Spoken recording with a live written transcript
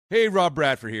Hey, Rob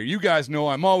Bradford here. You guys know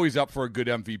I'm always up for a good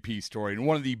MVP story, and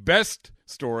one of the best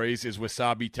stories is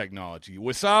Wasabi Technology.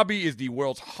 Wasabi is the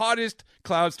world's hottest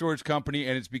cloud storage company,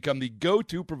 and it's become the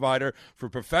go-to provider for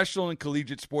professional and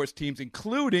collegiate sports teams,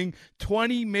 including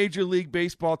 20 Major League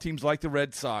Baseball teams like the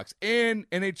Red Sox and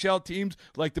NHL teams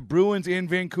like the Bruins and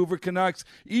Vancouver Canucks.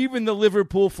 Even the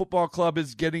Liverpool Football Club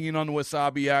is getting in on the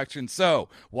Wasabi action. So,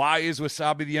 why is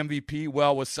Wasabi the MVP?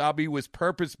 Well, Wasabi was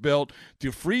purpose-built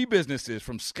to free businesses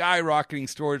from skyrocketing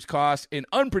storage costs and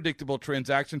unpredictable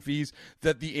transaction fees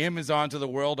that the Amazons of the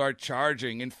world are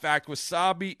charging. In fact,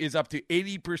 Wasabi is up to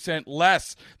 80%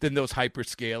 less than those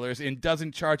hyperscalers and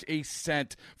doesn't charge a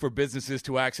cent for businesses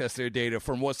to access their data.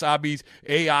 From Wasabi's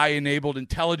AI-enabled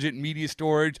intelligent media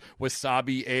storage,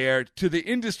 Wasabi Air, to the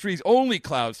industry's only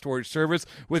cloud storage service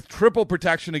with triple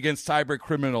protection against cyber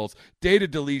criminals, data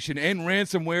deletion, and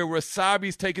ransomware,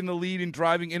 Wasabi's taken the lead in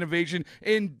driving innovation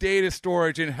in data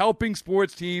storage and helping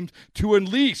sports teams to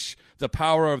unleash the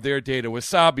power of their data.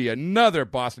 Wasabi, another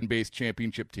Boston-based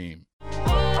championship team.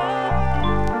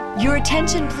 Your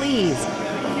attention, please.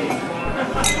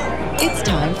 It's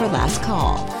time for Last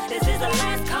Call. This is the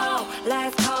last call,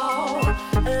 last call,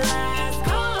 last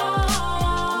call.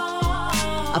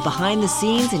 A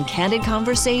behind-the-scenes and candid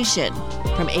conversation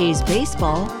from A's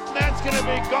baseball. That's going to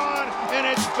be gone, and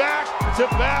it's back to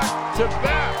back to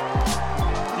back.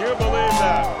 You believe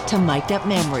that? To mic'd-up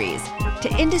memories,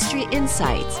 to industry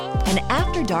insights, and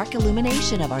after-dark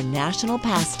illumination of our national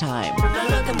pastime. Now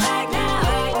looking back now,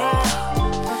 right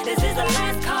now. This is the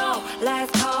last call,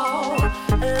 last call,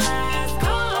 last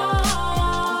call.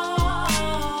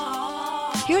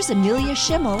 Here's Amelia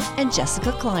Schimmel and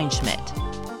Jessica Kleinschmidt.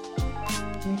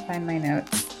 Let me find my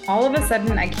notes. All of a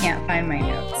sudden, I can't find my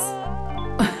notes.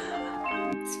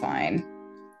 It's fine.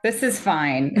 This is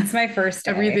fine. It's my first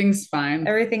day. Everything's fine.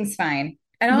 Everything's fine.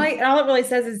 And all it really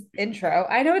says is intro.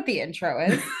 I know what the intro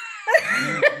is.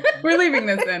 We're leaving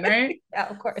this in, right? Yeah,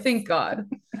 of course. Thank God.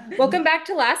 Welcome back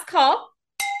to Last Call.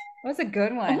 That was a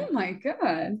good one. Oh my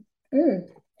God.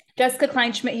 Jessica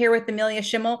Kleinschmidt here with Amelia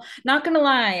Schimmel. Not going to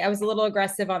lie, I was a little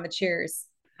aggressive on the cheers.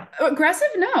 Aggressive?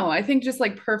 No, I think just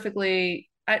like perfectly.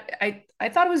 I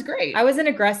thought it was great. I was an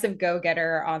aggressive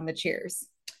go-getter on the cheers.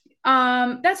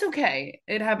 That's okay.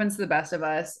 It happens to the best of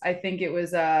us. I think it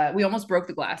was we almost broke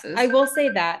the glasses. I will say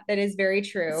that is very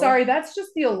true. Sorry, that's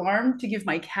just the alarm to give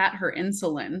my cat her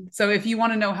insulin. So if you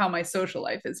want to know how my social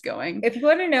life is going. If you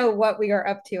want to know what we are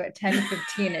up to at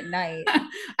 10:15 at night.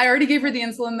 I already gave her the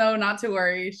insulin though, not to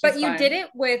worry. She's but you fine. did it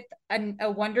with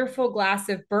a wonderful glass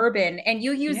of bourbon, and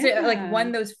you used it like one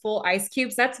of those full ice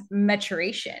cubes. That's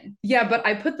maturation. Yeah, but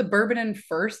I put the bourbon in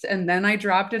first and then I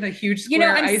dropped in a huge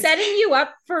square I'm ice. setting you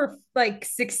up for like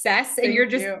success, and you're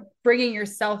just bringing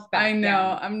yourself back. I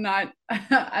know. Down.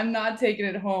 I'm not taking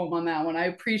it home on that one. I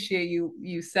appreciate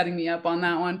you setting me up on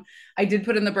that one. I did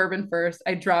put in the bourbon first.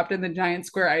 I dropped in the giant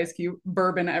square ice cube,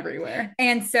 bourbon everywhere.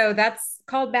 And so that's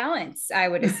called balance, I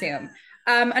would assume.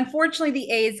 Unfortunately,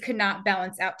 the A's could not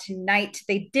balance out tonight.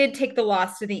 They did take the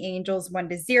loss to the Angels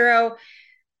 1-0.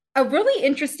 A really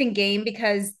interesting game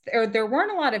because there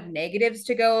weren't a lot of negatives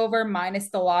to go over minus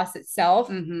the loss itself.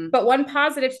 Mm-hmm. But one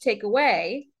positive to take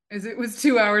away is it was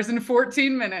 2 hours and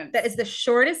 14 minutes. That is the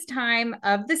shortest time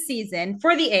of the season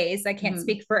for the A's. I can't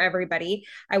speak for everybody.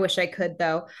 I wish I could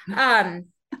though. But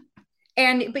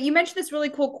you mentioned this really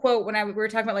cool quote when we were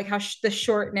talking about like how the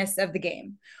shortness of the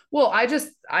game. Well, I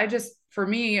just for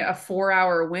me, a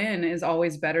 4-hour win is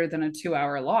always better than a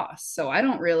 2-hour loss. So I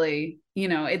don't really,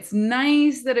 it's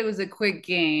nice that it was a quick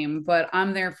game, but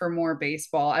I'm there for more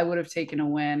baseball. I would have taken a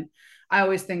win. I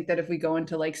always think that if we go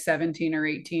into like 17 or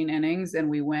 18 innings and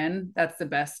we win, that's the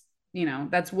best,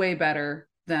 that's way better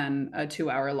than a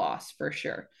 2-hour loss for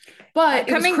sure. But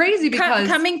it was crazy because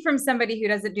coming from somebody who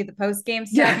doesn't do the post game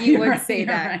stuff, you would say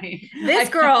that. Right. This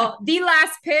girl, the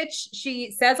last pitch,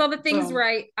 she says all the things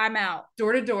right. I'm out.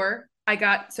 Door to door. I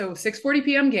got 6:40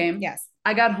 p.m. game. Yes.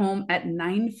 I got home at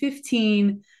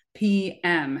 9:15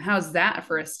 p.m. How's that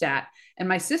for a stat? And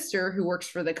my sister, who works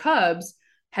for the Cubs,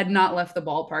 had not left the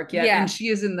ballpark yet. Yeah. And she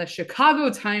is in the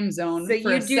Chicago time zone so for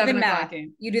you a do 7 the math. o'clock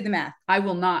game. You do the math. I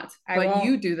will not. But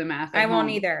you do the math. I won't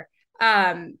either.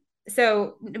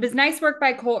 So it was nice work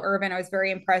by Cole Irvin. I was very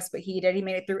impressed what he did. He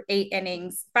made it through 8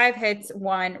 innings, 5 hits,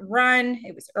 1 run.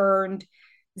 It was earned.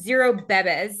 0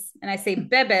 bebes. And I say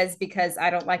bebes because I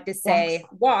don't like to say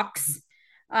walks.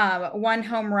 1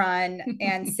 home run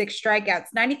and 6 strikeouts,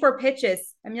 94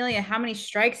 pitches. Amelia, how many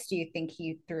strikes do you think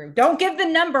he threw? Don't give the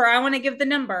number. I want to give the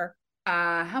number.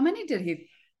 How many did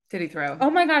he throw? Oh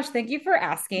my gosh. Thank you for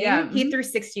asking. Yeah. He threw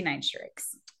 69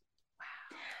 strikes.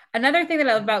 Wow. Another thing that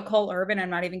I love about Cole Irvin, I'm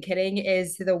not even kidding,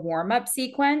 is the warm-up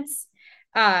sequence.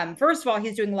 First of all,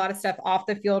 he's doing a lot of stuff off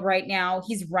the field right now.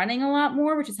 He's running a lot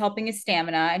more, which is helping his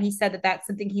stamina. And he said that that's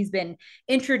something he's been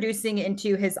introducing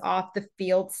into his off the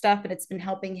field stuff, and it's been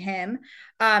helping him.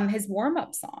 His warm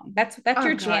up song. That's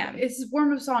your jam. His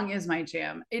warm up song is my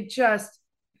jam. It just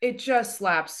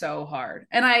slaps so hard.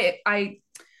 And I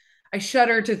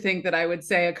shudder to think that I would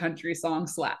say a country song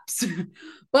slaps,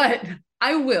 but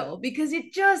I will, because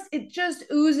it just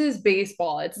oozes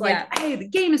baseball. It's like, hey, the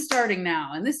game is starting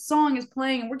now and this song is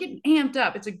playing and we're getting amped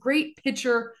up. It's a great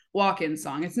pitcher walk-in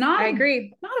song. It's not, I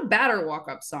agree, not a batter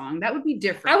walk-up song. That would be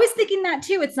different. I was thinking that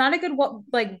too. It's not a good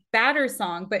batter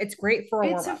song, but it's great for a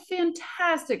warm-up. It's a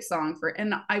fantastic song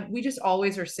and we just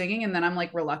always are singing, and then I'm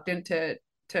like reluctant to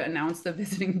announce the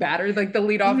visiting batter, like the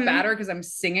leadoff batter, because I'm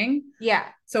singing. Yeah.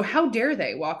 So how dare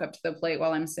they walk up to the plate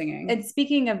while I'm singing? And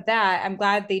speaking of that, I'm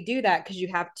glad they do that, because you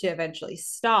have to eventually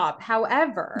stop.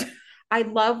 However, I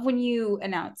love when you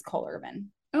announce Cole Irvin.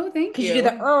 Oh, thank you. Because you do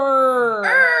the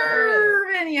Irvin.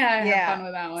 Yeah, I have fun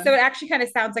with that one. So it actually kind of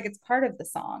sounds like it's part of the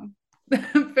song.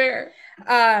 Fair.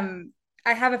 I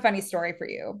have a funny story for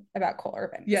you about Cole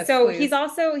Irvin. Yes, so please.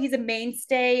 he's a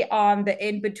mainstay on the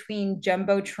in between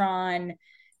Jumbotron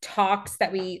talks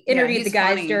that we interviewed the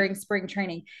guys during spring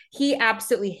training. He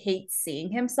absolutely hates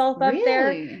seeing himself up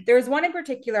there. There was one in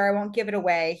particular, I won't give it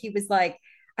away. He was like,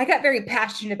 I got very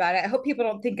passionate about it. I hope people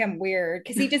don't think I'm weird,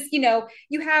 because he just,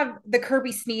 you have the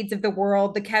Kirby Sneeds of the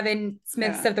world, the Kevin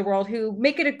Smiths of the world, who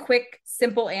make it a quick,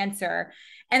 simple answer.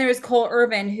 And there's Cole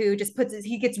Irvin, who just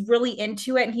he gets really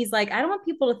into it. And he's like, I don't want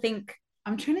people to think.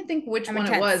 I'm trying to think which one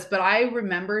it was, but I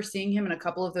remember seeing him in a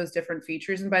couple of those different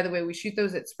features. And by the way, we shoot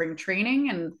those at spring training,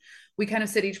 and we kind of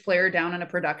sit each player down in a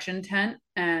production tent,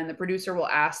 and the producer will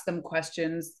ask them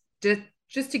questions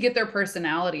just to get their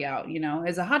personality out.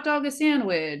 Is a hot dog a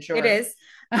sandwich? Or, it is.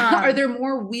 Are there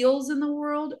more wheels in the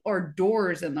world or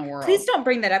doors in the world? Please don't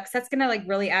bring that up, because that's going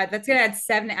to that's going to add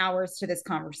 7 hours to this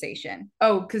conversation.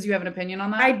 Oh, because you have an opinion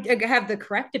on that? I have the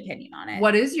correct opinion on it.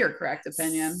 What is your correct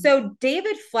opinion? So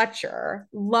David Fletcher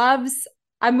loves,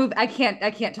 I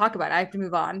can't talk about it. I have to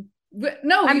move on. But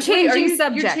no, I'm changing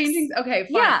subjects. You're changing. Okay,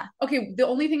 fine. Yeah. Okay. The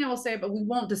only thing I will say, but we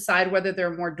won't decide whether there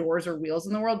are more doors or wheels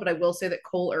in the world, but I will say that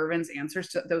Cole Irvin's answers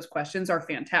to those questions are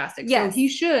fantastic. Yes. So he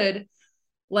should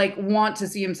want to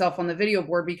see himself on the video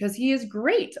board, because he is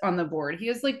great on the board. He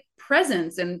has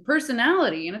presence and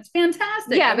personality, and it's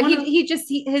fantastic. Yeah, but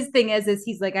his thing is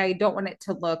he's like, I don't want it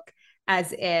to look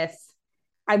as if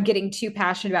I'm getting too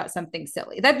passionate about something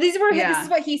silly. This is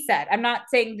what he said. I'm not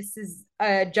saying this is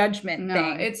a judgment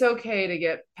thing. It's okay to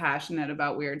get passionate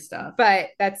about weird stuff. But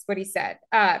that's what he said.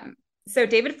 So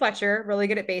David Fletcher, really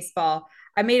good at baseball.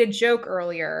 I made a joke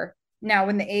earlier. Now,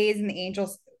 when the A's and the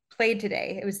Angels played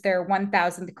today, it was their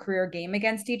 1,000th career game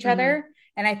against each other.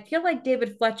 And I feel like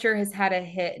David Fletcher has had a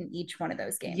hit in each one of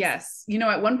those games. Yes.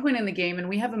 At one point in the game, and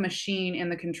we have a machine in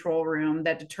the control room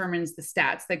that determines the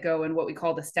stats that go in what we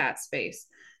call the stat space.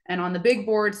 And on the big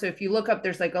board, so if you look up,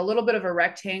 there's a little bit of a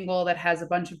rectangle that has a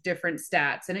bunch of different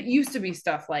stats. And it used to be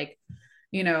stuff like,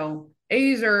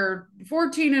 A's are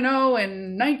 14-0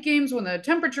 in night games when the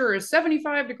temperature is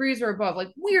 75 degrees or above,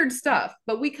 weird stuff.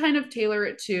 But we kind of tailor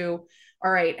it to,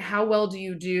 all right, how well do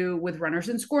you do with runners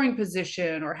in scoring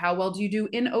position, or how well do you do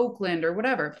in Oakland, or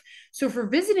whatever. So for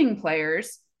visiting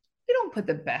players, we don't put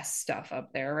the best stuff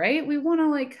up there, right? We want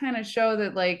to kind of show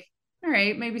that all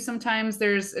right, maybe sometimes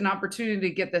there's an opportunity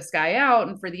to get this guy out.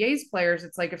 And for the A's players,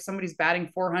 it's if somebody's batting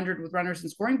 400 with runners in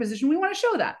scoring position, we want to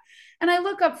show that. And I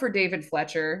look up for David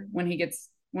Fletcher when he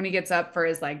gets up for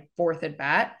his fourth at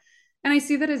bat, and I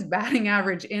see that his batting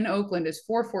average in Oakland is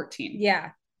 414.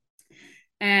 Yeah.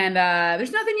 And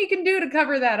there's nothing you can do to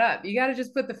cover that up. You got to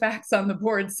just put the facts on the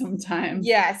board sometimes.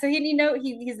 Yeah. So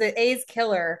he's the A's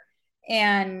killer,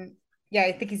 and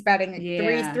I think he's batting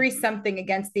three something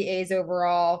against the A's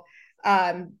overall.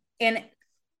 And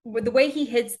with the way he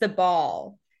hits the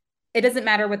ball, it doesn't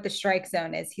matter what the strike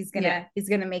zone is. He's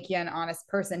gonna make you an honest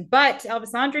person. But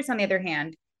Elvis Andrus, on the other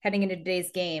hand, heading into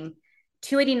today's game,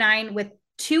 289 with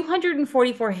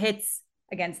 244 hits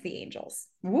against the Angels.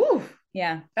 Woo.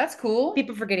 Yeah, that's cool.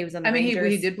 People forget he was on the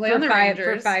Rangers. He did play on the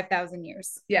Rangers for 5,000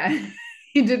 years. Yeah,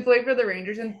 he did play for the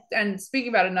Rangers. And speaking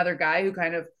about another guy who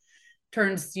kind of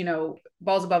turns,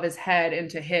 balls above his head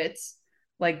into hits,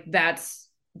 that's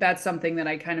something that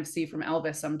I kind of see from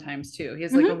Elvis sometimes too. He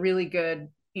has a really good,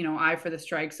 eye for the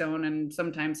strike zone, and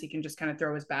sometimes he can just kind of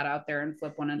throw his bat out there and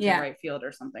flip one into right field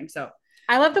or something. So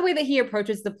I love the way that he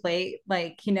approaches the plate.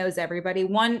 He knows everybody.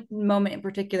 One moment in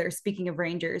particular, speaking of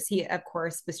Rangers, he of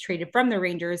course was traded from the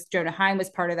Rangers. Jonah Heim was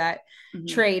part of that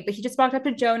trade, but he just walked up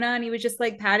to Jonah and he was just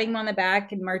patting him on the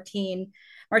back, and Martine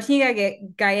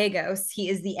Martin Gallegos, he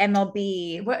is the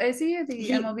MLB What is he? The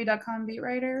He- MLB.com beat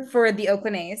writer? for the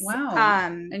Oakland A's. Wow.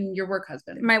 And your work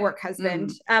husband. My work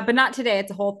husband, but not today. It's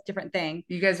a whole different thing.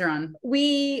 You guys are on.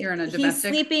 You're in a he's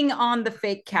domestic? sleeping on the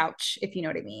fake couch, if you know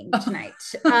what I mean, tonight.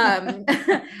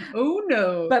 Oh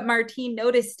no. But Martin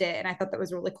noticed it, and I thought that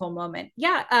was a really cool moment.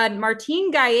 Yeah,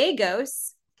 Martin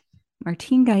Gallegos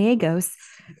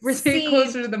Stay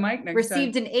closer to the mic next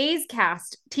received time. an A's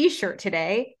Cast t-shirt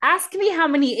today. Ask me how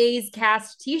many A's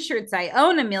Cast t-shirts I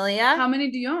own, Amelia. How many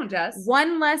do you own, Jess?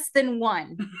 One less than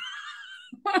one.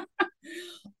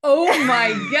 Oh my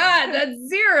God, that's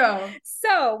 0.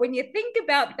 So when you think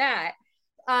about that,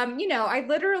 I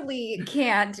literally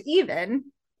can't even.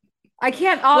 I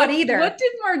can't odd either. What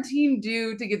did Martine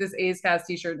do to get this A's Cast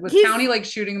t-shirt? Was County like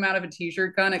shooting him out of a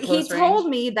t-shirt gun at close He range? told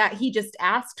me that he just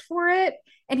asked for it.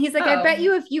 And he's like, I bet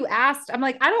you if you asked, I'm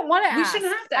like, I don't want to We ask.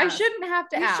 shouldn't have to I ask. shouldn't have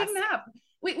to We ask. shouldn't have.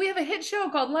 We have a hit show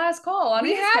called Last Call on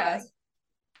We A's have- Cast.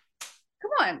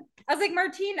 Come on. I was like,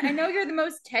 Martine, I know you're the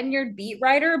most tenured beat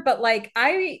writer, but like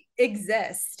I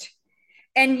exist.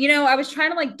 And I was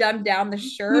trying to like dumb down the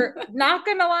shirt. Not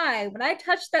gonna lie, when I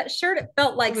touched that shirt, it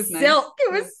felt like It was nice. silk.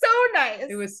 It was so nice.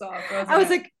 It was soft. I was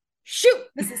like, shoot,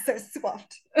 this is so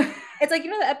soft. It's like, the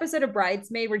episode of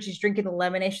Bridesmaid where she's drinking the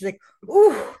lemonade. She's like,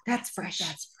 ooh, that's fresh.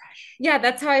 That's fresh. Yeah,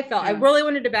 that's how I felt. I Yeah. really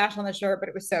wanted to bash on the shirt, but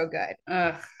it was so good.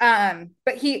 Ugh.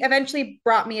 But he eventually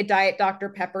brought me a Diet Dr.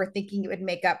 Pepper thinking it would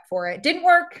make up for it. Didn't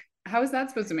work. How is that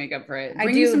supposed to make up for it? I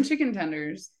Bring you do- some chicken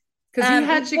tenders. Because he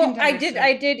had chicken tenders.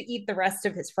 I did eat the rest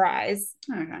of his fries.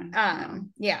 Okay.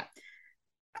 Yeah.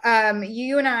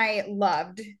 You and I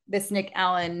loved this Nick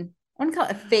Allen, I want to call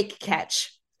it a fake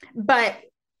catch. But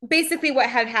basically what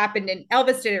had happened, and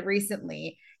Elvis did it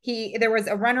recently, there was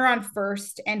a runner on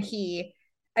first and he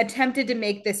attempted to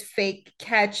make this fake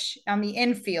catch on the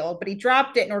infield, but he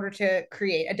dropped it in order to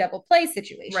create a double play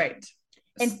situation. Right.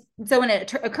 And so when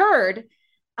it occurred,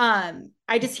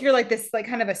 I just hear like this, like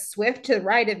kind of a swift to the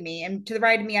right of me, and to the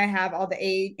right of me, I have all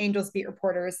the Angels beat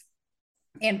reporters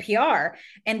and PR,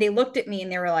 and they looked at me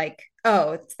and they were like,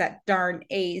 "Oh, it's that darn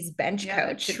A's bench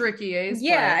coach, tricky A's.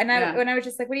 Yeah, player. and I was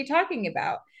just like, "What are you talking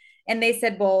about?" And they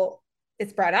said, "Well,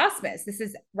 it's Brad Ausmus. This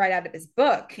is right out of his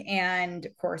book." And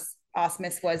of course,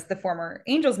 Ausmus was the former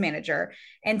Angels manager.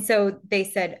 And so they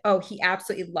said, oh, he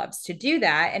absolutely loves to do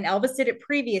that. And Elvis did it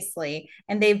previously,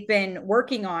 and they've been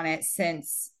working on it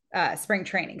since spring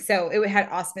training. So it had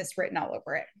Ausmus written all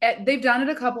over it. They've done it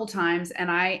a couple times,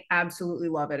 and I absolutely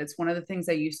love it. It's one of the things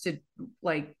I used to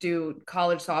like do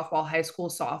college softball, high school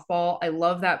softball. I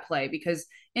love that play because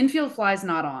infield fly is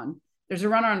not on. There's a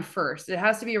runner on first. It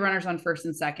has to be a runners on first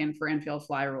and second for infield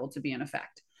fly rule to be in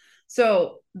effect.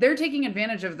 So they're taking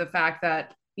advantage of the fact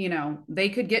that, they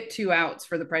could get 2 outs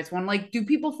for the price one. Like, do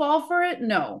people fall for it?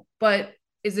 No. But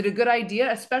is it a good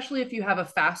idea, especially if you have a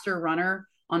faster runner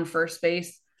on first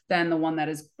base than the one that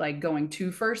is like going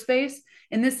to first base?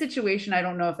 In this situation, I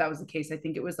don't know if that was the case. I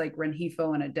think it was like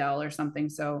Rengifo and Adele or something.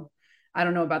 So I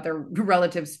don't know about their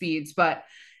relative speeds, but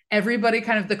everybody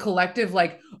kind of the collective,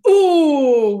 like,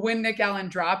 ooh, when Nick Allen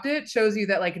dropped it shows you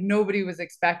that like nobody was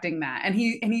expecting that. And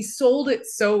he sold it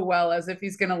so well, as if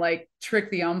he's going to like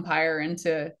trick the umpire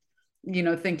into,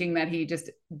 thinking that he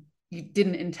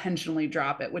didn't intentionally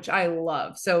drop it, which I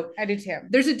love. So I do too.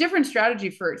 There's a different strategy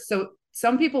for it. So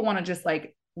some people want to just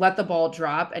like let the ball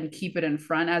drop and keep it in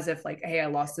front as if like, hey, I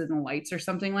lost it in the lights or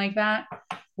something like that.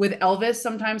 With Elvis,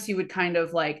 sometimes he would kind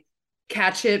of like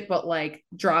catch it, but like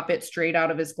drop it straight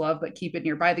out of his glove, but keep it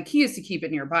nearby. The key is to keep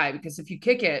it nearby, because if you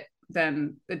kick it,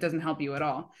 then it doesn't help you at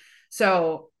all.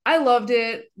 So I loved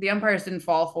it. The umpires didn't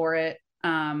fall for it.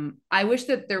 I wish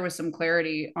that there was some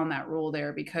clarity on that rule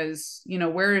there, because,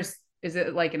 is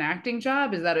it like an acting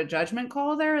job? Is that a judgment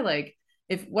call there? Like,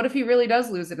 what if he really does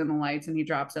lose it in the lights and he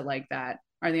drops it like that?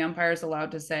 Are the umpires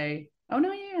allowed to say, oh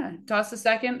no, yeah, toss the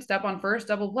second, step on first,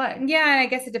 double play? Yeah, I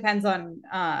guess it depends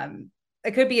on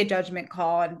it could be a judgment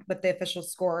call and what the official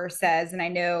scorer says. And I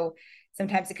know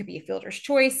sometimes it could be a fielder's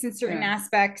choice in certain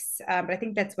aspects, but I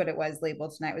think that's what it was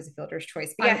labeled tonight, was a fielder's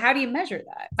choice. But yeah, how do you measure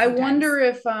that? I wonder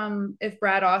if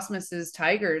Brad Ausmus's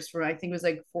Tigers from, I think it was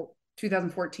like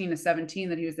 2014 to 17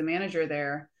 that he was the manager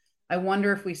there. I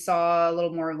wonder if we saw a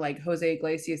little more like Jose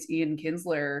Iglesias, Ian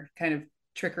Kinsler kind of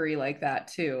trickery like that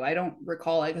too. I don't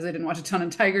recall it because I didn't watch a ton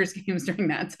of Tigers games during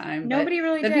that time. Nobody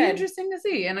really did. That'd be interesting to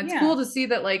see. And it's cool to see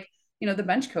that, like, the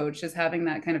bench coach is having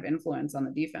that kind of influence on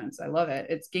the defense. I love it.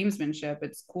 It's gamesmanship.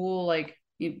 It's cool, like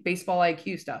baseball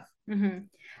IQ stuff.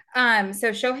 Mm-hmm.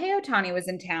 So Shohei Ohtani was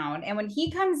in town, and when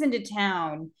he comes into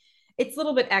town, it's a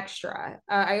little bit extra.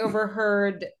 I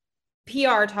overheard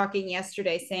PR talking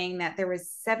yesterday saying that there was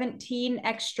 17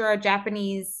 extra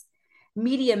Japanese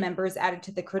media members added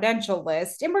to the credential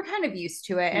list, and we're kind of used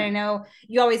to it. And I know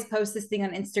you always post this thing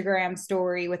on Instagram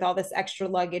story with all this extra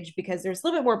luggage because there's a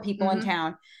little bit more people in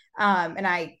town. And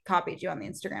I copied you on the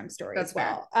Instagram story as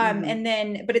well. And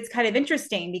then, but it's kind of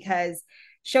interesting because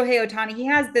Shohei Ohtani, he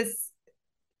has this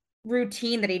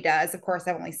routine that he does. Of course,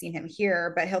 I've only seen him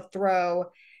here, but he'll throw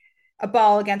a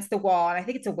ball against the wall, and I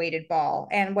think it's a weighted ball.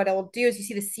 And what it'll do is you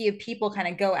see the sea of people kind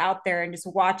of go out there and just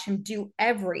watch him do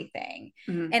everything.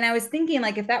 And I was thinking,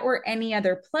 like, if that were any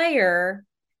other player,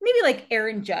 maybe like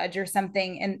Aaron Judge or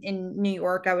something in New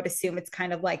York, I would assume it's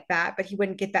kind of like that, but he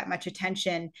wouldn't get that much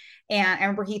attention. And I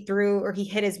remember he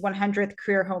hit his 100th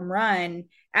career home run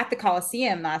at the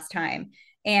Coliseum last time.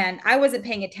 And I wasn't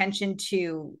paying attention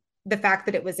to the fact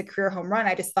that it was a career home run.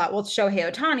 I just thought, well, it's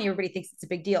Shohei Ohtani. Everybody thinks it's a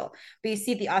big deal. But you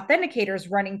see the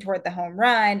authenticators running toward the home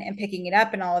run and picking it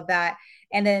up and all of that.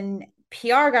 And then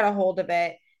PR got a hold of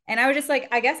it. And I was just like,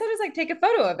 I guess I'll just like take a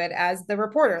photo of it as the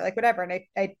reporter, like whatever. And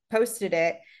I posted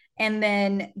it. And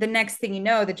then the next thing you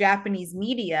know, the Japanese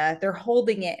media, they're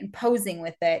holding it and posing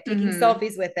with it, taking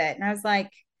selfies with it. And I was like,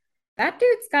 that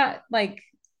dude's got like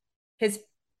his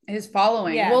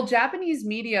following. Yeah. Well, Japanese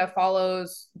media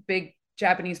follows big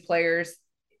Japanese players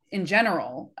in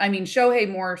general. I mean,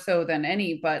 Shohei more so than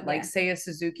any, but like Seiya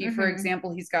Suzuki, for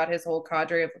example, he's got his whole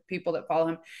cadre of people that follow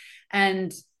him.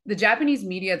 And the Japanese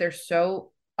media, they're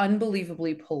so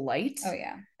unbelievably polite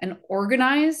and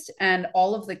organized, and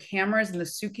all of the cameras and the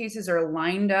suitcases are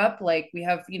lined up. Like we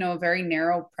have, a very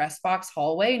narrow press box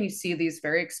hallway, and you see these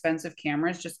very expensive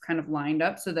cameras just kind of lined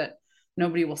up so that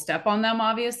nobody will step on them,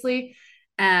 obviously.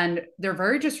 And they're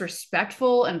very just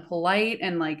respectful and polite,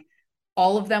 and like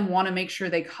all of them want to make sure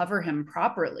they cover him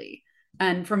properly,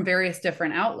 and from various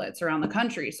different outlets around the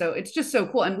country. So it's just so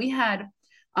cool. And we had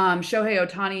Shohei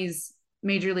Ohtani's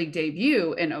major league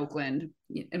debut in Oakland,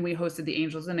 and we hosted the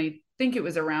Angels, and I think it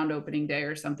was around opening day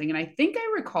or something. And I think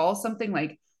I recall something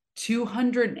like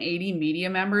 280 media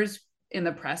members in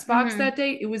the press box that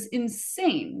day. It was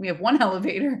insane. We have one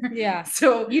elevator. Yeah.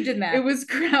 So you did math. It was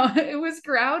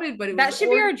crowded, but that should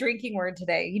be our drinking word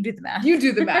today. You do the math. You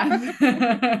do the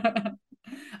math.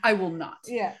 I will not.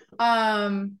 Yeah.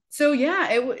 So yeah,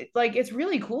 it's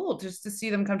really cool just to see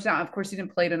them come down. Of course, he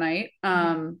didn't play tonight.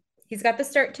 He's got the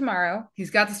start tomorrow.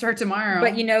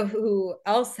 But you know who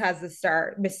else has the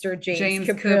start? Mr. James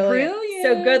Caprillion.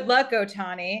 So good luck,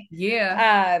 Ohtani.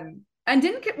 Yeah. And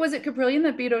was it Caprillion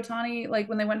that beat Ohtani like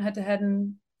when they went head to head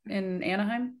in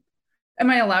Anaheim? Am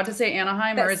I allowed to say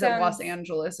Anaheim, or is it Los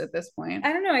Angeles at this point?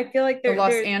 I don't know. I feel like the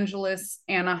Los Angeles,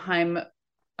 Anaheim,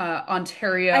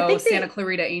 Ontario, Santa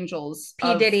Clarita Angels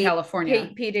of California.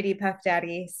 P. Diddy, Puff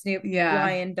Daddy, Snoop,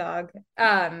 Lion Dog.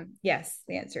 Yes,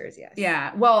 the answer is yes.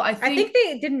 Yeah. Well, I think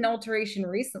they did an alteration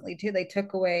recently too. They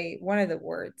took away one of the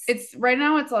words. It's right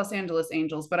now it's Los Angeles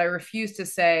Angels, but I refuse to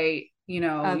say,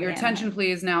 your attention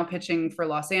please now pitching for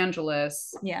Los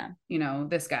Angeles. Yeah.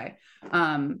 This guy.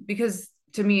 Because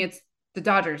to me it's the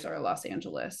Dodgers are Los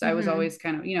Angeles. I was always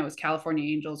kind of, it was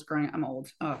California Angels growing up. I'm old.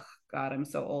 Oh God, I'm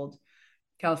so old.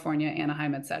 California,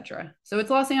 Anaheim, etc. So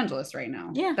it's Los Angeles right now.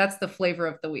 Yeah. That's the flavor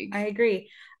of the week. I agree.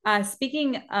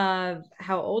 Speaking of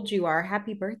how old you are,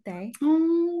 happy birthday.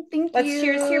 Oh, thank you. Let's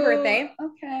cheers to your birthday.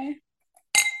 Okay.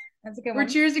 That's a good one. We're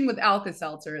cheersing with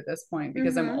Alka-Seltzer at this point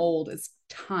because I'm old. It's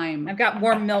time. I've got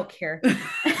warm milk here.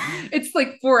 It's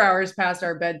like 4 hours past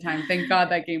our bedtime. Thank God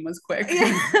that game was quick.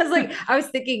 I was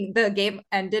thinking the game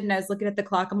ended and I was looking at the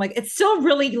clock. I'm like, it's still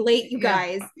really late, you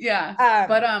guys. Yeah.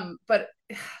 But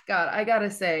God, I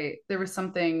gotta say, there was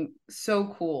something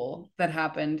so cool that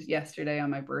happened yesterday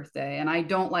on my birthday. And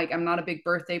I'm not a big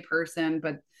birthday person,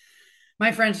 but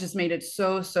my friends just made it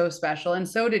so, so special. And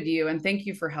so did you. And thank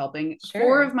you for helping. Sure.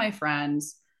 4 of my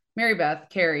friends, Mary Beth,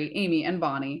 Carrie, Amy, and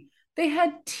Bonnie, they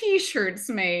had t-shirts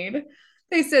made.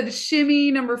 They said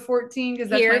shimmy number 14 because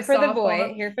that's here my for softball. The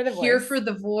voice. Here for the voice. Here for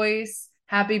the voice.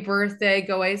 Happy birthday,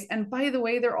 go A's. And by the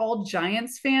way, they're all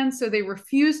Giants fans, so they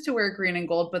refused to wear green and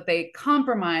gold, but they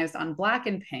compromised on black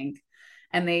and pink.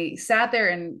 And they sat there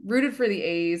and rooted for the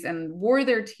A's and wore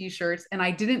their t-shirts. And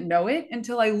I didn't know it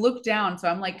until I looked down. So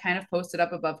I'm like kind of posted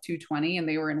up above 220 and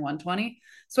they were in 120.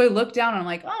 So I looked down and I'm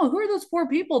like, oh, who are those 4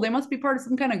 people? They must be part of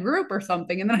some kind of group or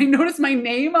something. And then I noticed my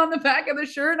name on the back of the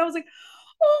shirt. And I was like,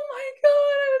 oh my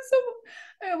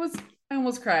God, I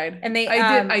almost cried. And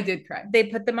I did cry. They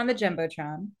put them on the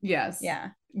Jumbotron. Yes.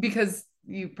 Yeah. Because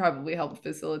you probably helped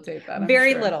facilitate that.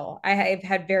 Very little. I've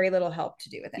had very little help to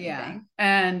do with anything. Yeah.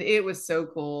 And it was so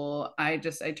cool. I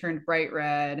turned bright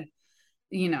red.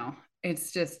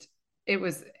 It's just, it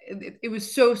was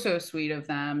so, so sweet of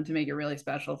them to make it really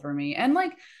special for me. And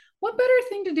like, what better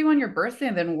thing to do on your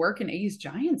birthday than work an A's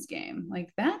Giants game?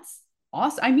 Like that's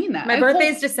Awesome. I mean that. My birthday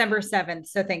is December 7th,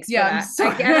 so thanks Yeah, for I'm that.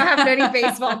 sorry. I don't have any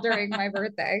baseball during my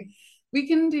birthday. We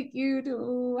can take you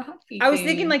to a hockey I was game.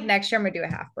 thinking like next year I'm gonna do a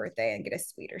half birthday and get a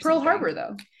suite or Pearl something. Harbor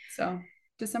though. So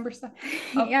December 7th.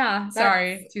 Oh, Yeah.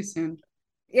 sorry, too soon.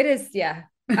 It is, yeah.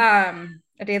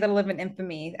 A day that'll live in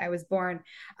infamy. I was born.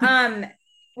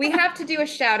 We have to do a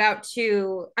shout out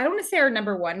to, I don't want to say our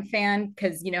number one fan,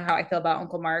 because you know how I feel about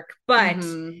Uncle Mark, but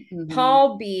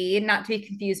Paul B, not to be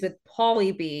confused with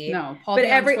Paulie B. No, Paul but B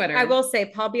on Twitter. I will say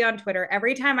Paul B on Twitter.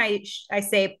 Every time I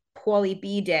say Paulie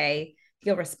B Day,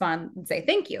 he'll respond and say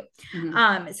thank you.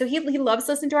 So he loves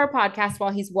listening to our podcast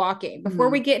while he's walking. Before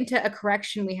we get into a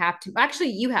correction, we have to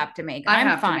actually you have to make.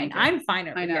 I'm fine. I'm fine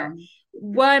over here.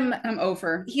 I'm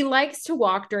over. He likes to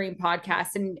walk during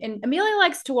podcasts, and Amelia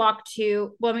likes to walk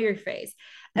too. Well, let me rephrase.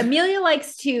 Amelia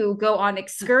likes to go on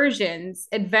excursions,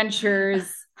 adventures,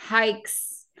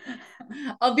 hikes.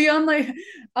 I'll be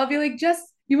like, Jess,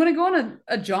 you want to go on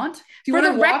a jaunt? Do you For want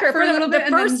the to walk record, for a little bit?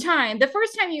 The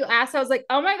first time you asked, I was like,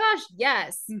 oh my gosh,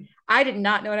 yes. I did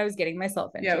not know what I was getting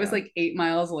myself into. Yeah, it was like 8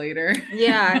 miles later.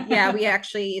 Yeah. We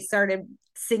actually started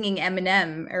singing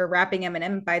Eminem or rapping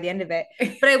Eminem by the end of it.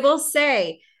 But I will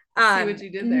say, see what you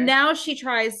did there. Now she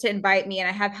tries to invite me and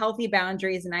I have healthy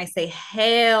boundaries and I say,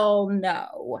 hell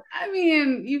no. I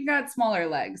mean, you've got smaller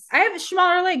legs. I have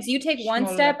smaller legs. You take one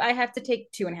step, I have to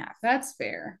take 2.5. That's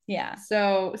fair. Yeah.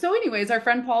 So anyways, our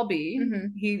friend Paul B,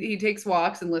 he takes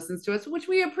walks and listens to us, which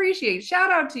we appreciate.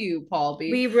 Shout out to you, Paul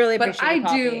B. We really appreciate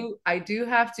But I do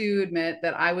have to admit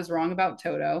that I was wrong about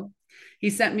Toto. He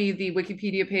sent me the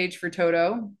Wikipedia page for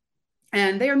Toto,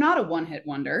 and they are not a one-hit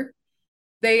wonder.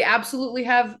 They absolutely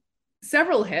have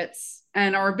several hits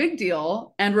and are a big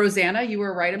deal. And Rosanna, you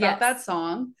were right about that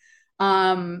song.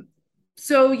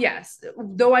 So yes,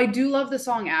 though I do love the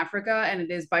song Africa, and it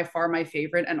is by far my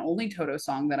favorite and only Toto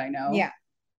song that I know. Yeah.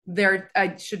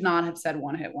 I should not have said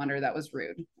one-hit wonder. That was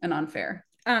rude and unfair.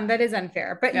 That is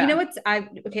unfair. But you know what's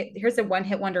here's a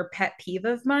one-hit wonder pet peeve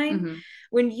of mine.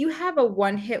 When you have a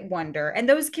one-hit wonder, and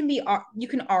those can be, you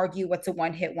can argue what's a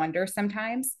one-hit wonder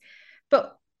sometimes,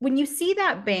 but when you see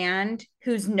that band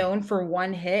who's known for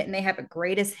one hit and they have a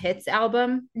greatest hits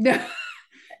album.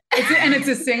 It's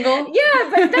a single. Yeah,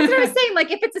 but that's what I was saying.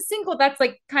 Like if it's a single, that's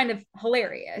like kind of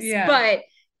hilarious. Yeah. But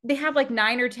they have like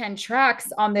 9 or 10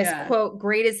 tracks on this quote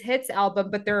greatest hits album,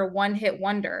 but they're a one-hit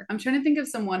wonder. I'm trying to think of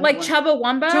someone like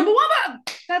Chumbawamba. Chumbawamba.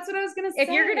 That's what I was gonna say. If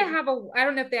you're gonna have I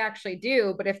don't know if they actually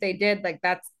do, but if they did, like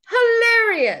that's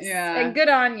hilarious. Yeah, and good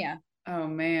on you. Oh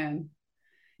man,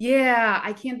 yeah.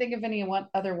 I can't think of any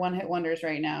other one-hit wonders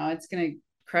right now. It's gonna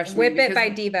crush me. Whip It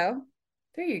by Devo.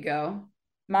 There you go.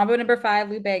 Mambo No. 5,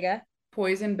 Lou Bega.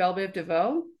 Poison, Belle Biv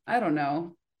DeVoe. I don't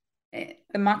know.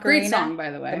 The Macarena. Great song,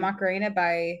 by the way. The Macarena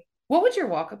by. What would your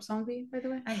walk-up song be, by the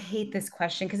way? I hate this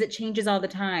question because it changes all the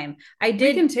time. We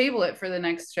can table it for the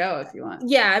next show if you want.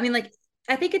 Yeah, I mean, like,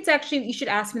 I think it's actually, you should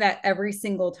ask me that every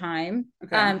single time.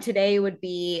 Okay. Today would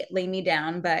be Lay Me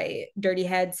Down by Dirty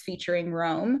Heads featuring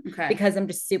Rome. Okay. Because I'm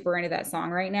just super into that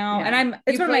song right now. Yeah. And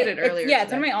it's one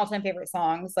of my all-time favorite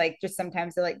songs. Like, just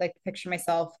sometimes I like to picture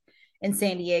myself in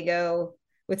San Diego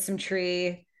with some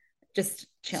tree, just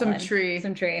chilling.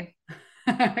 Some tree.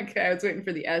 Okay, I was waiting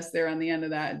for the S there on the end of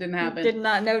that. It didn't happen. Did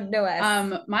not, no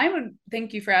S. Mine would,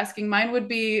 thank you for asking. Mine would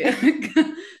be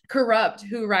Corrupt,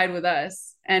 Who Ride With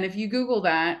Us. And if you Google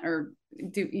that or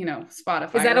do,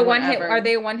 Spotify. Is that a one hit? Are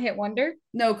they a one hit wonder?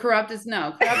 No, Corrupt is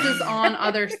on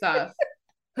other stuff.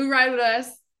 Who Ride With Us.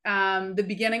 The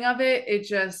beginning of it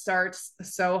just starts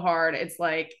so hard. It's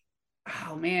like,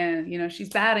 oh man, she's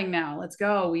batting now. Let's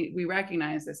go. We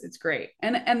recognize this. It's great.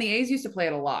 And the A's used to play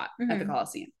it a lot at the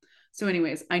Coliseum. So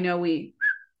anyways, I know we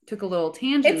took a little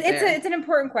tangent. It's an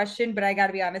important question, but I got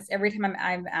to be honest. Every time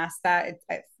I'm asked that,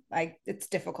 it's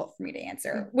difficult for me to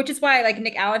answer. Which is why like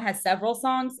Nick Allen has several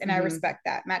songs, and I respect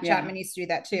that. Matt Chapman used to do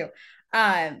that too.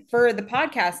 For the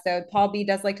podcast though, Paul B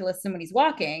does like to listen when he's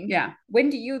walking. Yeah.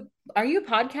 Are you a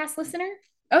podcast listener?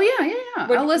 Oh yeah.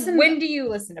 I'll listen. When do you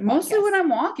listen to podcasts? Mostly when I'm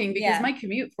walking, because my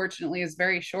commute fortunately is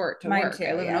very short to work. Too,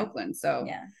 I live in Oakland, so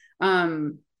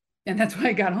and that's why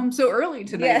I got home so early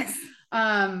today. Yes.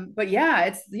 But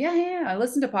yeah, I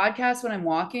listen to podcasts when I'm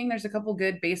walking. There's a couple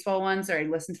good baseball ones, or I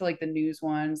listen to like the news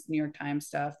ones, New York Times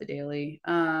stuff, the Daily.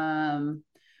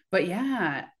 But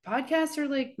yeah, podcasts are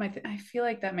like I feel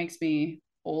like that makes me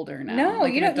older now. No,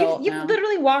 like you've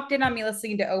literally walked in on me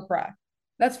listening to Oprah.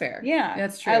 That's fair. Yeah,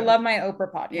 that's true. I love my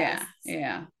Oprah podcast.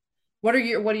 Yeah. What are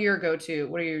your go-to?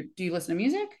 Do you listen to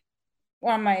music?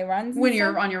 On my runs when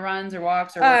you're on your runs or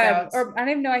walks or workouts? Or I don't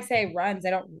even know. I say runs. I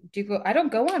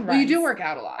don't go on runs. Well, you do work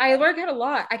out a lot. I work out a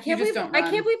lot. I can't believe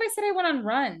I said I went on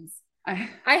runs.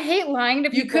 I hate lying to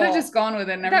people. You could have just gone with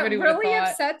it and everybody would have really thought.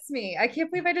 upsets me. I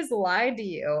can't believe I just lied to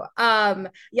you.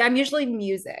 Yeah, I'm usually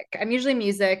music.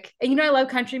 And I love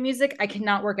country music. I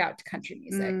cannot work out to country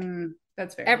music.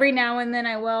 That's fair. Every now and then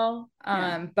I will.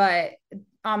 Yeah. But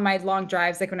on my long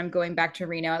drives, like when I'm going back to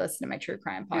Reno, I listen to my true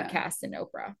crime podcast and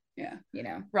Oprah. Yeah. You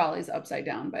know, Raleigh's upside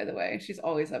down, by the way. She's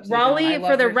always upside Raleigh, down.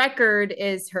 for the record,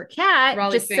 is her cat,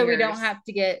 Raleigh just so we don't Fingers. have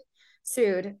to get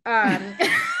sued.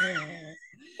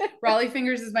 Raleigh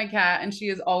Fingers is my cat, and she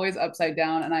is always upside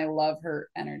down, and I love her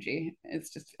energy.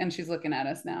 It's just, and she's looking at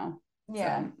us now. Yeah.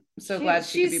 So I'm so glad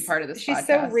she could be part of this She's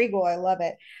podcast. so regal. I love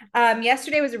it.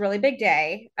 Yesterday was a really big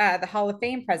day. The Hall of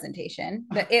Fame presentation,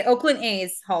 the Oakland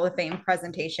A's Hall of Fame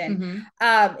presentation.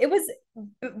 It was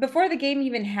before the game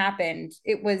even happened.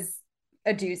 It was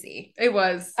a doozy. It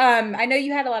was. I know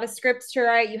you had a lot of scripts to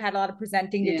write. You had a lot of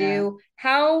presenting to do.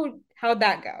 How'd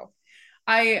that go?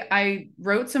 I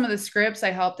wrote some of the scripts. I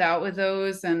helped out with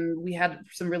those, and we had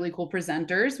some really cool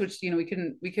presenters, which we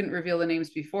couldn't reveal the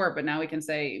names before, but now we can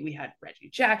say we had Reggie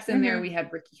Jackson there, we had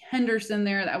Ricky Henderson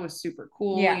there. That was super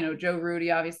cool. Yeah. Joe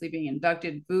Rudy obviously being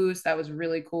inducted, Boost, that was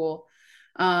really cool.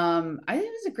 I think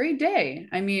it was a great day.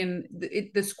 I mean,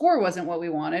 the score wasn't what we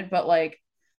wanted, but like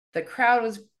the crowd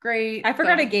was great. I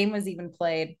forgot a game was even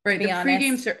played. Right. The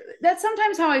pregame, that's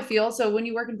sometimes how I feel. So when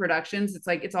you work in productions, it's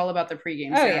like, it's all about the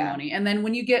pregame ceremony. Yeah. And then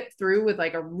when you get through with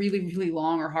like a really, really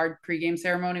long or hard pregame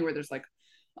ceremony where there's like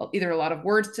either a lot of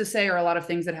words to say or a lot of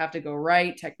things that have to go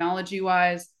right technology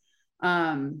wise,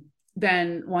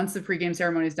 then once the pregame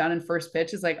ceremony is done and first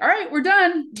pitch is like, all right, we're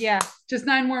done. Yeah. Just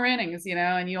 9 more innings,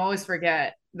 and you always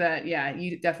forget that,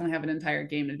 you definitely have an entire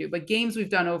game to do, but games we've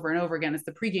done over and over again, it's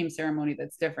the pregame ceremony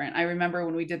that's different. I remember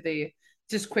when we did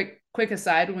just quick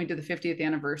aside, when we did the 50th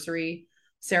anniversary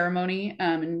ceremony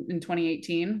in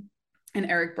 2018, and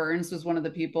Eric Burns was one of the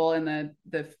people in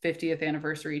the 50th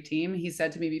anniversary team. He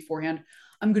said to me beforehand,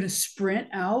 I'm going to sprint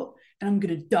out and I'm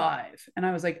going to dive. And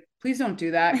I was like, please don't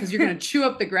do that, because you're going to chew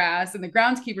up the grass and the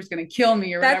groundskeeper's going to kill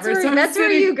me or whatever. That's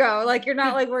where you go. Like, you're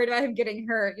not like worried about him getting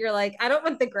hurt. You're like, I don't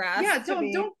want the grass. Yeah.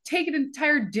 Don't take an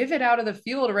entire divot out of the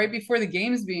field right before the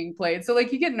game's being played. So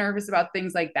like you get nervous about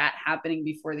things like that happening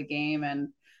before the game. And,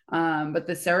 but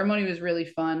the ceremony was really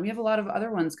fun. We have a lot of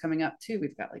other ones coming up too.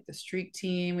 We've got like the streak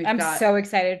team. I'm so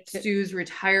excited. Stu's jersey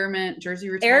retirement.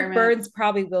 Eric Burns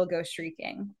probably will go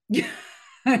streaking.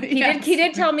 He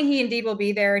did tell me he indeed will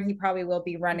be there, and he probably will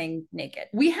be running naked.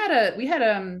 We had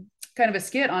kind of a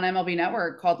skit on MLB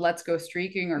Network called Let's Go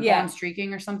Streaking or Gone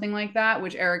Streaking or something like that,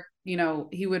 which Eric,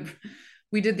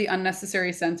 we did the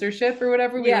unnecessary censorship or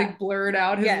whatever. We like blurred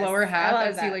out his lower half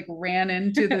as he like ran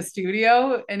into the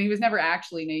studio, and he was never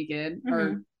actually naked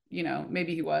or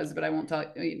maybe he was, but I won't tell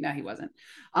you. No, he wasn't.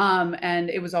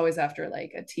 And it was always after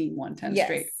like a team won 10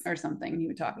 straight or something. He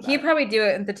would talk about He'd probably do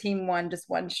it if the team won just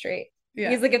one straight. Yeah.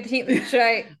 He's like, if the team,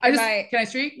 can I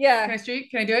streak? Yeah. Can I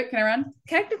streak? Can I do it? Can I run?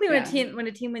 Technically, when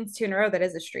a team wins 2 in a row, that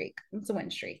is a streak. It's a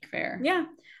win streak. Fair. Yeah.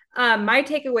 My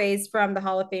takeaways from the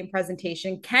Hall of Fame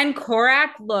presentation: Ken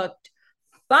Korach looked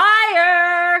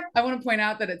fire. I want to point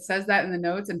out that it says that in the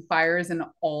notes, and fire is in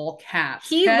all caps.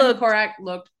 Ken Korach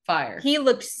looked fire. He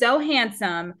looked so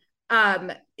handsome.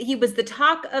 He was the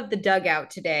talk of the dugout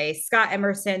today. Scott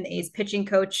Emerson, the A's pitching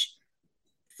coach,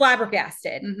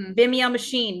 flabbergasted. Vimeo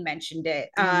Machine mentioned it.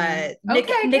 Nick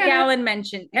Allen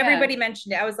mentioned. Everybody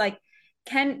mentioned it. I was like,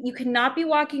 Ken, you cannot be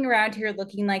walking around here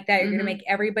looking like that. You're going to make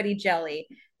everybody jelly.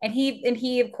 And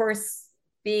he, of course,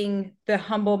 being the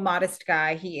humble, modest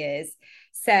guy he is,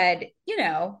 said,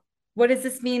 what does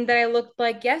this mean that I looked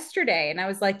like yesterday? And I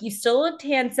was like, you still looked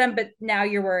handsome, but now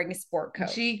you're wearing a sport coat.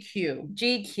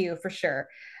 GQ for sure.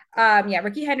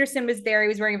 Ricky Henderson was there. He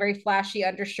was wearing a very flashy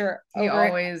undershirt. He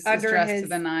always is dressed to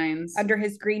the nines under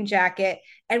his green jacket.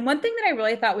 And one thing that I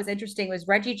really thought was interesting was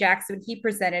Reggie Jackson. When he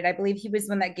presented, I believe he was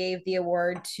one that gave the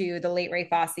award to the late Ray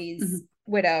Fosse's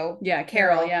widow. Yeah,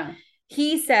 Carol. Yeah.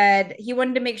 He said he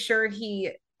wanted to make sure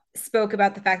he spoke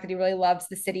about the fact that he really loves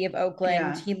the city of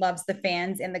Oakland. Yeah. He loves the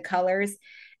fans and the colors.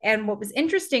 And what was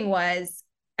interesting was,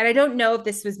 and I don't know if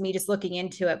this was me just looking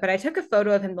into it, but I took a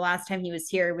photo of him the last time he was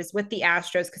here. It was with the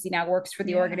Astros because he now works for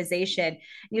the organization.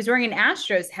 He was wearing an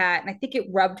Astros hat, and I think it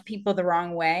rubbed people the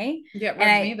wrong way. Yeah, it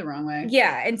rubbed me the wrong way.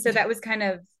 Yeah, and so that was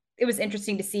it was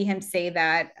interesting to see him say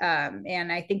that.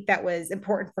 And I think that was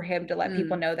important for him to let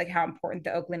people know like how important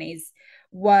the Oakland A's,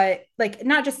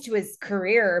 not just to his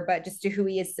career, but just to who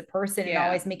he is as a person and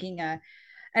always making an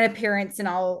appearance and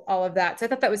all of that. So I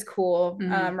thought that was cool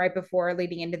right before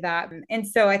leading into that. And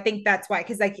so I think that's why,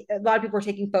 because like a lot of people were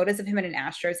taking photos of him in an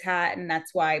Astros hat, and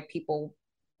that's why people,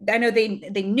 I know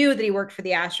they knew that he worked for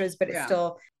the Astros, but it's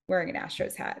still wearing an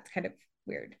Astros hat. It's kind of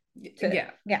weird.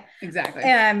 Yeah, exactly.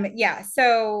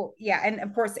 So and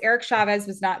of course Eric Chavez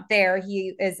was not there.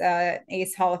 He is a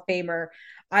Ace Hall of Famer.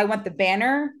 I want the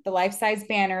banner, the life-size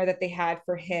banner that they had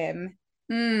for him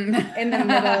in the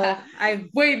middle.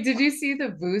 Wait, did you see the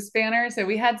Voos banner? So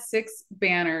we had 6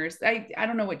 banners. I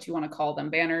don't know what you want to call them,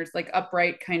 banners, like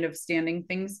upright kind of standing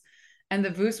things. And the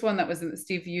Voos one that was in the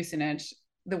Steve Vucinich,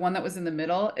 the one that was in the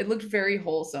middle, it looked very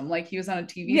wholesome, like he was on a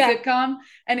TV sitcom.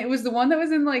 And it was the one that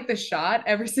was in like the shot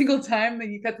every single time that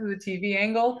you cut to the TV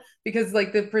angle, because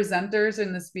like the presenters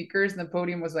and the speakers and the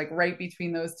podium was like right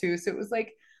between those two. So it was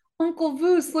like Uncle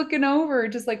Voos looking over,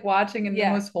 just like watching in the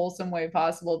most wholesome way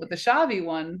possible. But the Xavi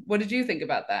one, what did you think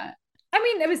about that? I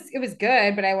mean, it was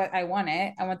good, but I want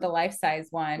it. I want the life size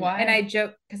one. Why? And I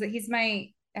joke because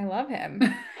I love him.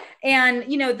 And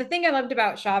the thing I loved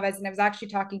about Chavez, and I was actually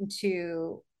talking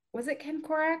to, was it Ken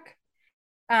Korak?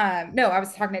 No, I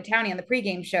was talking to Townie on the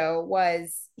pregame show.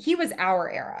 He was our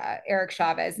era, Eric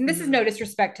Chavez. And this is no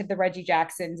disrespect to the Reggie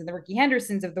Jacksons and the Ricky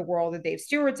Hendersons of the world, the Dave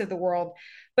Stewarts of the world.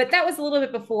 But that was a little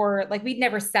bit before, like we'd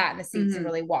never sat in the seats and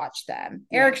really watched them.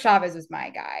 Yeah. Eric Chavez was my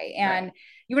guy. And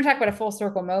you want to talk about a full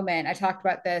circle moment. I talked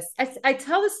about this. I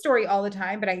tell this story all the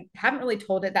time, but I haven't really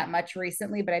told it that much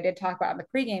recently, but I did talk about it on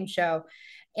the pregame show.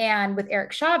 And with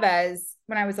Eric Chavez,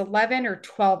 when I was 11 or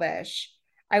 12-ish,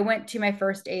 I went to my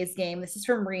first A's game. This is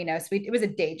from Reno. So it was a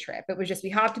day trip. It was just, we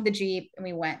hopped in the Jeep and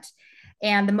we went.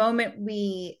 And the moment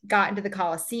we got into the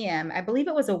Coliseum, I believe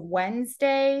it was a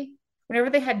Wednesday, whenever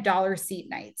they had dollar seat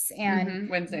nights. And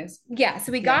Wednesdays. Yeah.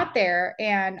 So we got there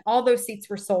and all those seats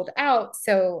were sold out.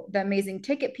 So the amazing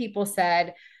ticket people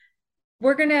said,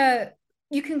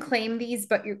 you can claim these,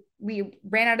 but we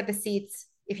ran out of the seats.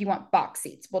 If you want box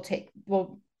seats,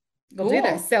 we'll do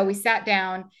this. So we sat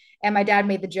down and my dad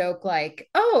made the joke like,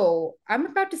 oh, I'm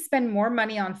about to spend more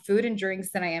money on food and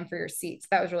drinks than I am for your seats.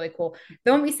 That was really cool.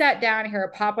 Then when we sat down, I hear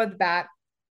a pop of the bat.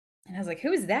 And I was like,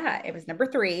 who is that? It was number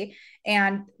 3.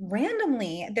 And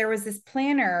randomly there was this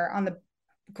planner on the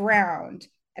ground.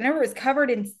 I remember it was covered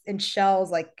in shells,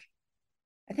 like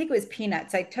I think it was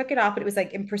peanuts. I took it off, but it was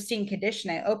like in pristine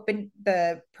condition. I opened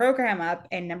the program up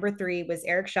and number 3 was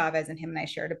Eric Chavez, and him and I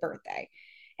shared a birthday.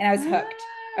 And I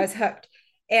was hooked.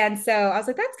 And so I was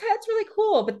like, that's really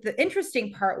cool. But the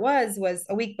interesting part was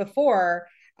a week before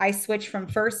I switched from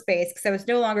first base because I was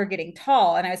no longer getting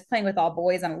tall and I was playing with all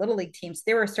boys on a little league team. So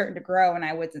they were starting to grow and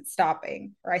I wasn't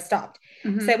stopping, or I stopped.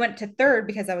 So I went to third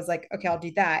because I was like, okay, I'll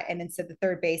do that. And instead the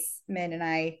third baseman and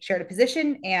I shared a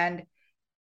position and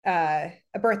a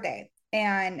birthday.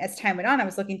 And as time went on, I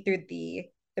was looking through the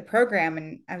program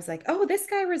and I was like, oh, this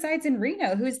guy resides in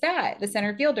Reno. Who's that? The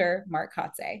center fielder, Mark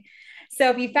Kotze. So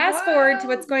if you fast forward to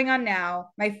what's going on now,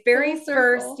 my very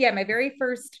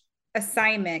first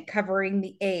assignment covering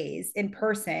the A's in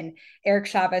person, Eric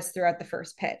Chavez threw out the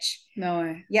first pitch. No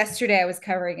way. Yesterday I was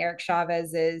covering Eric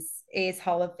Chavez's A's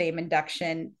Hall of Fame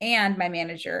induction, and my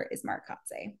manager is Mark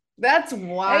Kotze. That's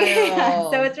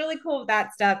wild. So it's really cool with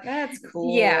that stuff. That's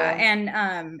cool. Yeah.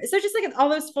 And so just like all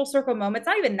those full circle moments,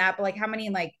 not even that, but like how many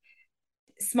like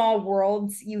small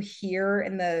worlds you hear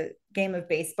in the game of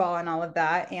baseball and all of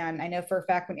that. And I know for a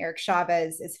fact when Eric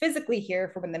Chavez is physically here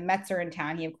for when the Mets are in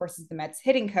town, he of course is the Mets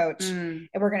hitting coach, and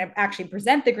we're going to actually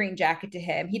present the green jacket to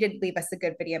him. He did leave us a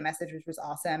good video message, which was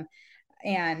awesome,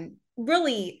 and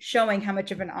really showing how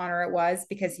much of an honor it was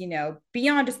because,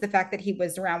 beyond just the fact that he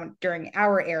was around during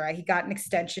our era, he got an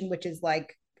extension, which is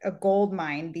like a gold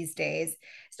mine these days,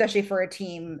 especially for a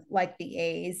team like the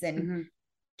A's. And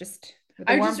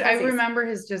I remember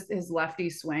his lefty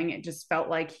swing. It just felt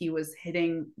like he was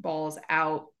hitting balls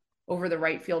out over the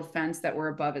right field fence that were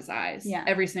above his eyes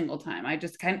every single time.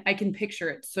 I can picture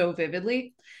it so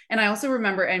vividly. And I also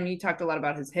remember, and you talked a lot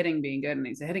about his hitting being good, and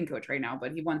he's a hitting coach right now,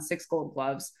 but he won 6 Gold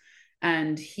Gloves,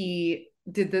 and he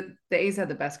did the A's had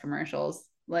the best commercials.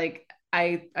 Like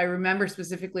I remember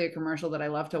specifically a commercial that I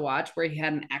love to watch where he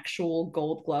had an actual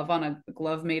gold glove on a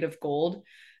glove made of gold.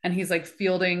 And he's like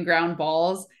fielding ground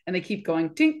balls and they keep going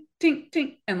tink, tink,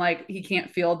 tink. And like, he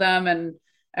can't field them. And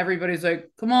everybody's like,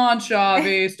 come on,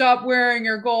 Xavi, stop wearing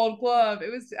your gold glove.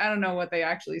 I don't know what they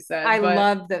actually said. I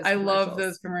love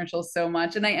those commercials so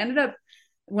much. And I ended up,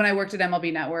 when I worked at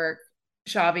MLB Network,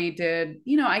 Xavi did,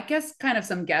 I guess kind of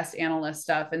some guest analyst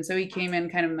stuff. And so he came in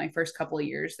kind of my first couple of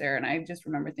years there. And I just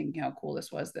remember thinking how cool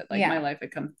this was that my life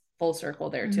had come full circle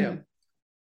there too.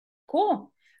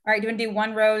 Cool. All right, do you want to do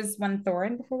one rose, one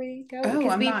thorn before we go?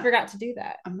 Because we forgot to do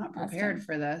that. I'm not prepared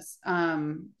for this.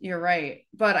 You're right.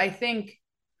 But I think,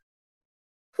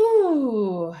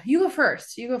 you go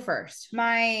first.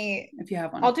 If you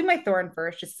have one. I'll do my thorn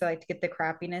first, just to like to get the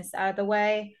crappiness out of the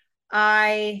way.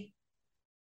 I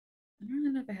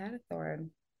don't know if I had a thorn.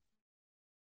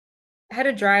 had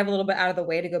to drive a little bit out of the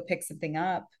way to go pick something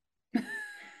up.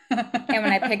 And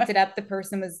when I picked it up, the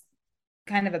person was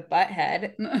kind of a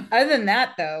butthead. Other than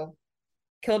that, though,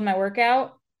 killed my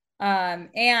workout.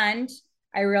 And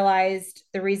I realized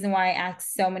the reason why I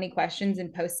asked so many questions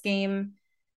in post game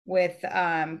with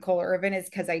Cole Irvin is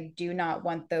because I do not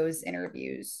want those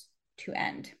interviews to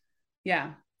end.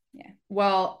 Yeah. Yeah.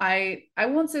 Well, I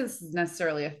won't say this is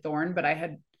necessarily a thorn, but I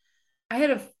had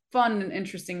a fun and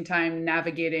interesting time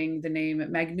navigating the name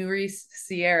Magneuris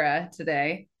Sierra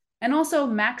today, and also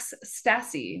Max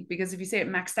Stassi, because if you say it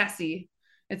Max Stassi,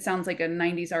 it sounds like a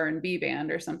 90s R&B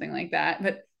band or something like that,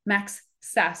 but Max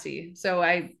Stassi. So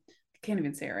I can't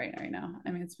even say it right now. I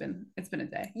mean, it's been a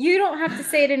day. You don't have to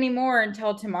say it anymore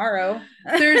until tomorrow.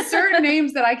 There's certain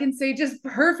names that I can say just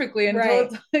perfectly until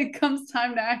Right. it comes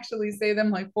time to actually say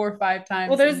them like 4 or 5 times.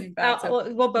 Well, there's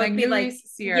we'll both be like,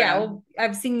 Sierra. yeah. Well,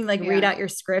 I've seen you like read out your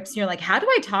scripts. And you're like, how do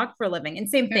I talk for a living? And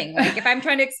same thing. Like if I'm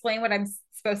trying to explain what I'm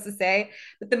supposed to say,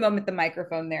 but the moment the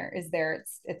microphone there, it's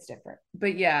different.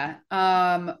 But yeah,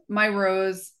 my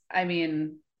Rose. I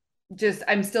mean,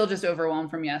 I'm still just overwhelmed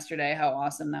from yesterday how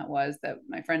awesome that was, that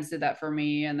my friends did that for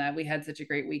me and that we had such a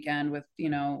great weekend with,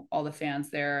 all the fans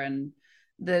there, and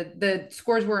the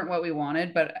scores weren't what we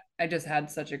wanted, but I just had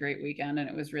such a great weekend and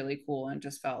it was really cool and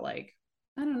just felt like,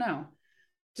 I don't know,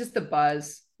 just the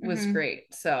buzz was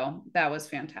great. So that was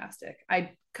fantastic.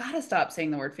 I gotta stop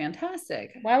saying the word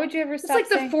fantastic. Why would you ever stop?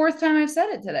 It's like the 4th time I've said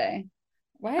it today.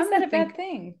 Why is that a bad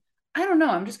thing? I don't know.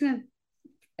 I'm just gonna.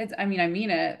 I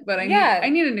mean it, but I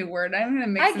need a new word. I'm gonna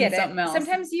mix in something else.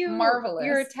 Sometimes marvelous.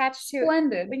 You're attached to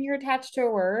splendid. When you're attached to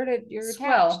a word, you're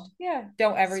swell. Attached. Yeah.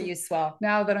 Don't ever use swell.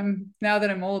 Now that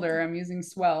I'm older, I'm using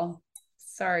swell.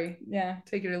 Sorry. Yeah.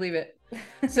 Take it or leave it.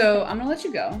 So I'm gonna let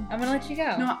you go. I'm gonna let you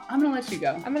go. No, I'm gonna let you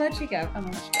go. I'm gonna let you go. I'm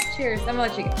gonna let you go. Cheers. I'm gonna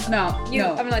let you go. No.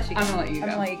 I'm gonna let you go. I'm gonna let you go. I'm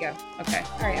gonna let you go. Okay.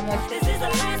 All right. I'm gonna let you go. This is the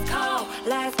last call,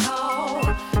 last call,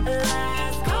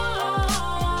 last call.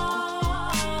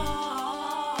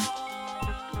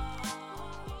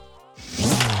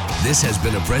 This has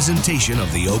been a presentation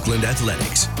of the Oakland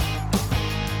Athletics.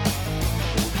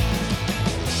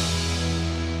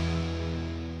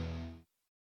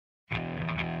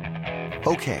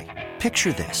 Okay,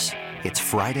 picture this. It's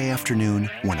Friday afternoon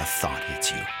when a thought hits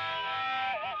you.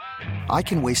 I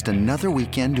can waste another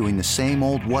weekend doing the same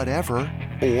old whatever,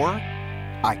 or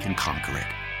I can conquer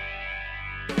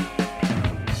it.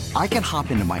 I can hop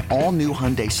into my all-new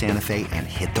Hyundai Santa Fe and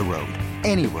hit the road.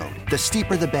 Any road. The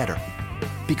steeper, the better.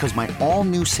 Because my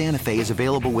all-new Santa Fe is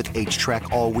available with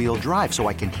H-Track all-wheel drive, so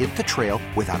I can hit the trail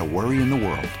without a worry in the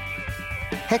world.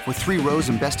 Heck, with 3 rows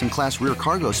and best-in-class rear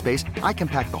cargo space, I can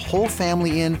pack the whole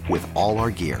family in with all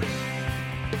our gear.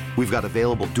 We've got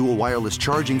available dual wireless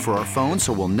charging for our phones,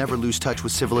 so we'll never lose touch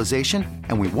with civilization,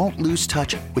 and we won't lose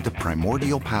touch with the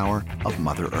primordial power of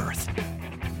Mother Earth.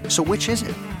 So which is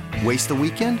it? Waste the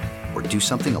weekend or do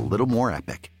something a little more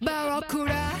epic?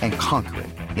 And conquer it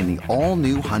in the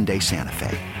all-new Hyundai Santa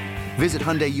Fe. Visit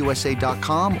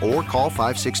HyundaiUSA.com or call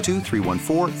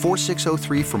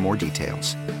 562-314-4603 for more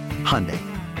details. Hyundai,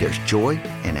 there's joy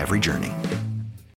in every journey.